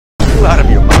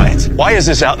evidence. Why is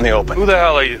this out in the open? Who the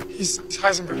hell are you? He's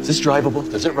Heisenberg. Is this drivable?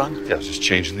 Does it run? Yeah, I was just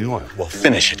changing the oil. Well,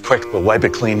 finish it quick. We'll wipe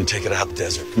it clean and take it out the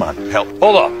desert. Come on, help.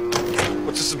 Hold up.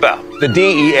 What's this about? The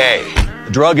DEA,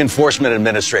 the Drug Enforcement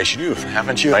Administration.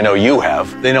 Haven't you? I know you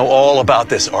have. They know all about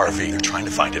this RV. They're trying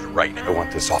to find it right now. I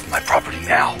want this off my property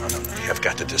now. No. You have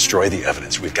got to destroy the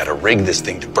evidence. We've got to rig this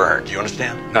thing to burn. Do you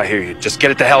understand? I hear you. Just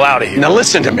get it the hell out of here. Now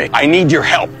listen to me. I need your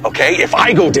help, okay? If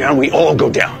I go down, we all go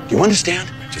down. Do you understand?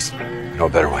 Just know a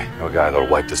better way. Know a guy that'll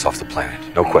wipe this off the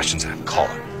planet. No questions asked. Call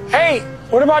him. Hey,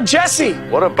 what about Jesse?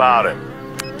 What about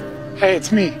him? Hey,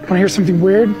 it's me. Want to hear something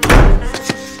weird?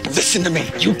 Listen to me.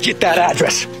 You get that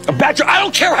address. Badger, I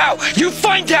don't care how. You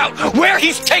find out where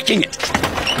he's taking it.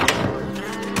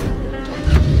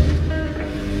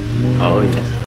 Oh, yeah.